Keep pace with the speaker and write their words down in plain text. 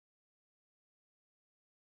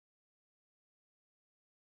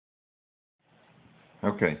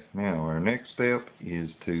Okay, now our next step is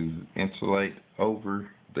to insulate over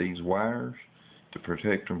these wires to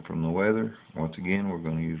protect them from the weather. Once again, we're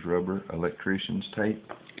going to use rubber electrician's tape.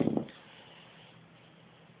 And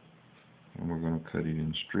we're going to cut it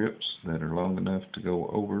in strips that are long enough to go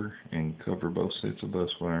over and cover both sets of bus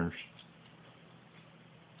wires.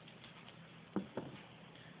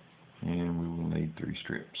 And we will need 3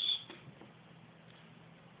 strips.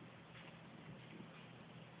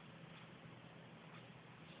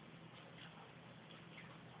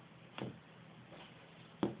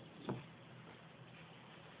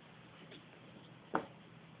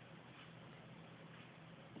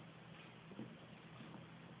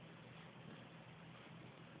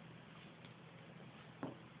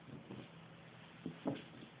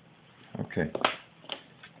 Okay,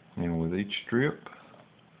 and with each strip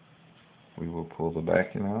we will pull the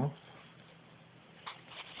backing off.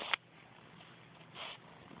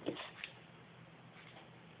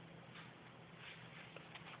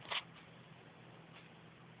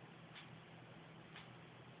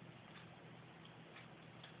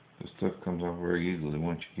 The stuff comes off very easily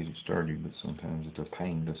once you get it started, but sometimes it's a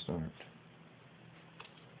pain to start.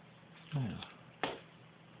 Now,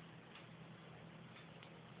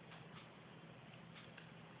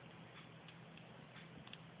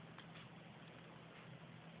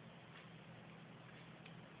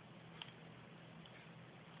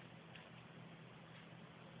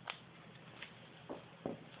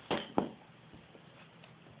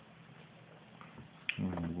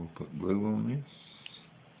 and we'll put glue on this.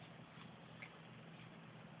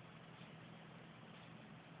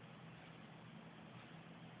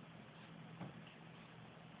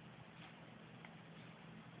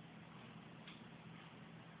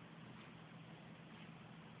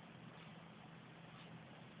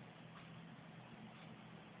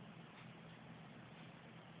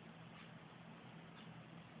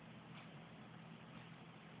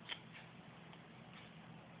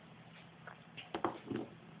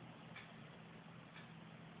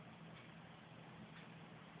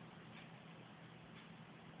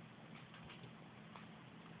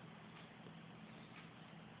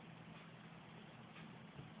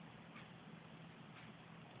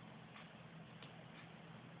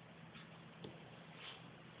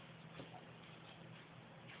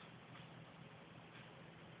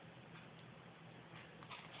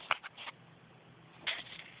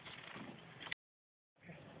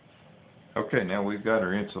 Okay, now we've got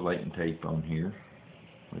our insulating tape on here,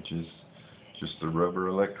 which is just the rubber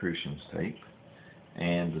electrician's tape.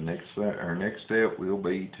 And our next step will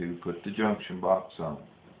be to put the junction box on.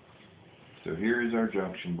 So here is our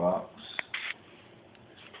junction box,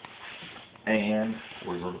 and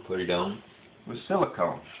we're going to put it on with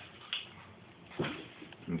silicone. You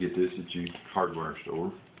can get this at your hardware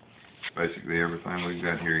store. Basically everything we've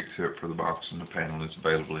got here except for the box and the panel is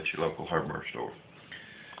available at your local hardware store.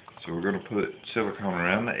 So we're going to put silicone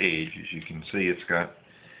around the edge. As you can see, it's got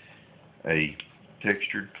a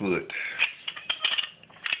textured foot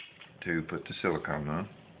to put the silicone on.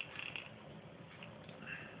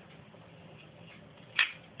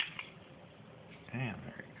 And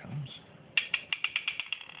there it comes.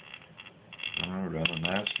 I'm going to run a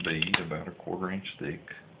nice bead about a 1/4 inch thick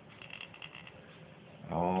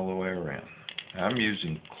all the way around. I'm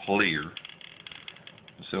using clear.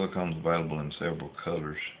 The silicone is available in several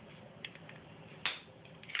colors.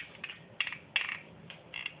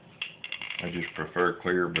 I just prefer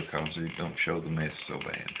clear because it don't show the mess so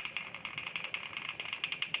bad.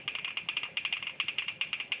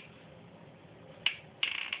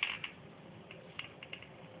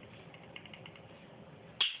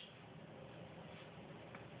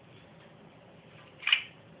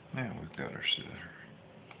 Now we've got our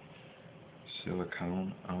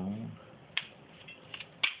silicone on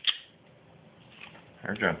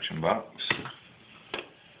our junction box.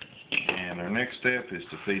 And our next step is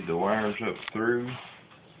to feed the wires up through.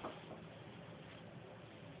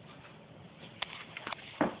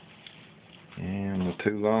 And the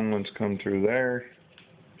 2 long ones come through there.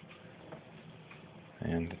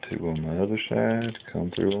 And the 2 on the other side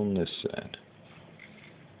come through on this side.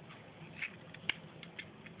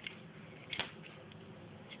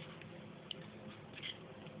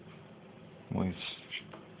 We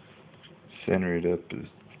center it up as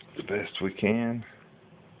the best we can.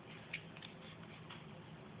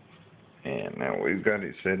 And now we've got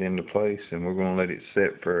it set into place, and we're going to let it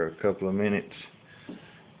set for a couple of minutes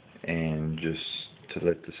and just to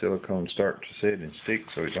let the silicone start to set and stick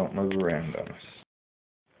so it don't move around on us.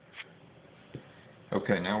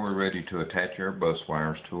 Okay, now we're ready to attach our bus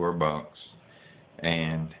wires to our box.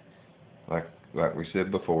 And like like we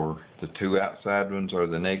said before, the two outside ones are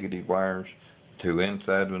the negative wires, two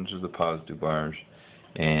inside ones are the positive wires,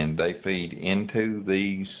 and they feed into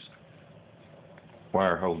these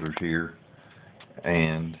wire holders here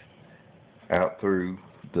and out through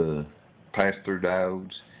the pass-through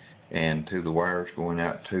diodes and to the wires going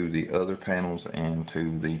out to the other panels and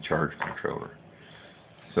to the charge controller.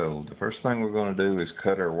 So the first thing we're going to do is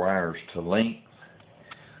cut our wires to length,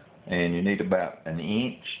 and you need about 1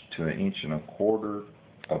 inch to 1.25 inches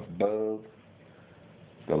above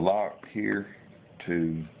the lock here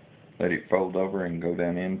to let it fold over and go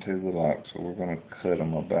down into the lock. So we're going to cut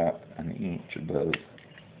them about 1 inch above,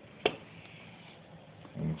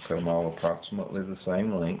 and cut them all approximately the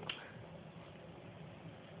same length.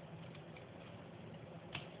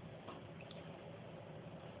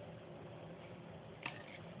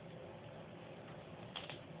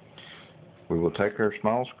 We will take our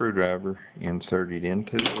small screwdriver, insert it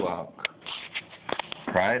into the lock,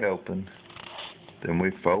 pry it open, then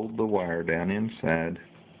we fold the wire down inside,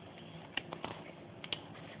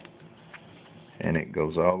 and it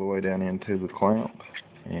goes all the way down into the clamp,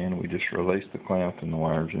 and we just release the clamp and the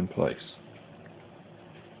wire's in place.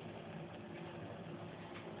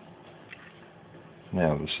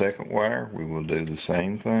 Now the second wire, we will do the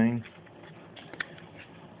same thing.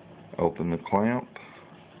 Open the clamp,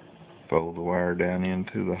 fold the wire down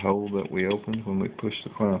into the hole that we opened when we pushed the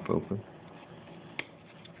clamp open.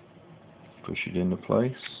 Push it into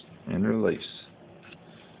place and release.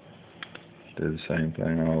 Do the same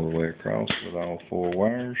thing all the way across with all 4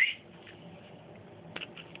 wires.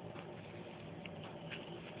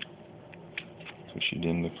 Push it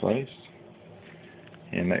into place,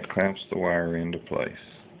 and that clamps the wire into place.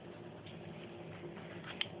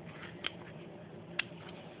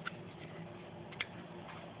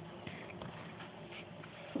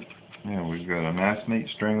 Now we've got a nice neat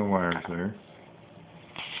string of wires there.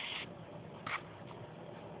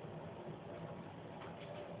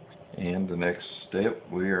 And the next step,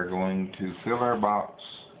 we are going to fill our box,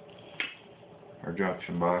 our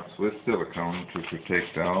junction box, with silicone to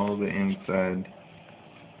protect all the inside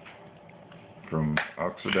from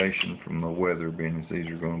oxidation from the weather, being as these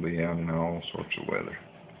are going to be out in all sorts of weather.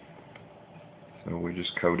 So we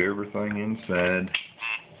just coat everything inside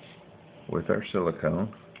with our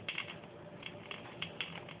silicone.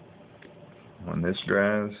 When this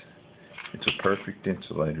dries, it's a perfect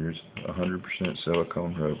insulator. It's 100%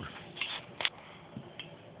 silicone rubber.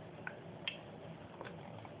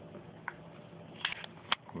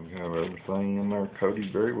 We have everything in there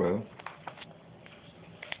coated very well.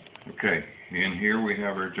 Okay, in here we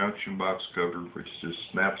have our junction box coater, which just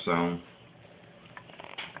snaps on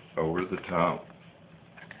over the top.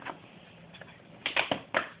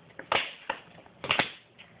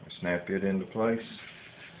 Snap it into place,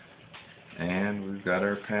 and we've got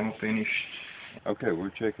our panel finished. Okay,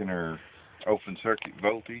 we're checking our open circuit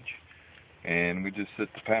voltage, and we just set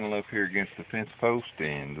the panel up here against the fence post,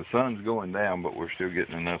 and the sun's going down, but we're still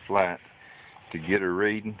getting enough light to get a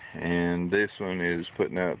reading. And this one is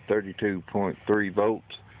putting out 32.3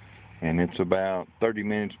 volts, and it's about 30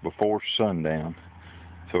 minutes before sundown,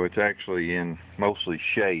 so it's actually in mostly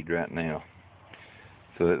shade right now.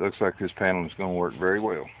 So it looks like this panel is going to work very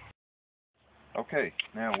well. Okay,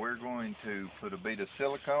 now we're going to put a bead of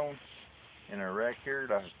silicone in our rack here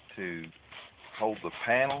to hold the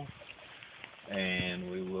panel, and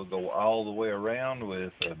we will go all the way around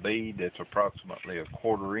with a bead that's approximately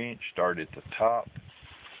 1/4 inch. Start at the top,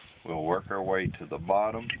 we'll work our way to the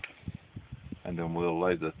bottom, and then we'll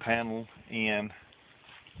lay the panel in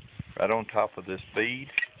right on top of this bead.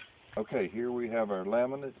 Okay, here we have our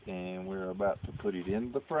laminate, and we're about to put it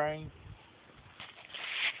in the frame.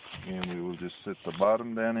 And we will just set the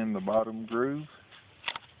bottom down in the bottom groove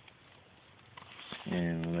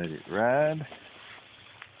and let it ride.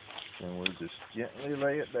 And we'll just gently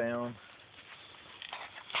lay it down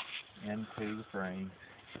into the frame.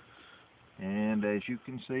 And as you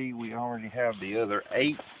can see, we already have the other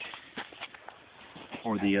 8,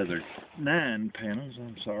 or the other 9 panels,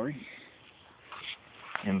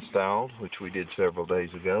 installed, which we did several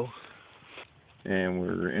days ago. And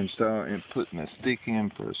we're installing and putting a stick in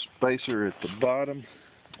for a spacer at the bottom,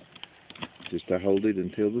 just to hold it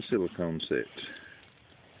until the silicone sets.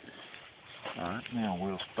 Alright, now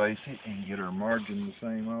we'll space it and get our margin the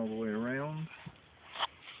same all the way around.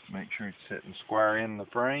 Make sure it's sitting square in the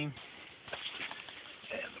frame.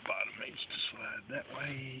 And the bottom needs to slide that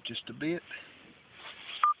way just a bit.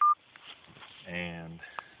 And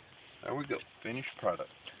there we go, finished product.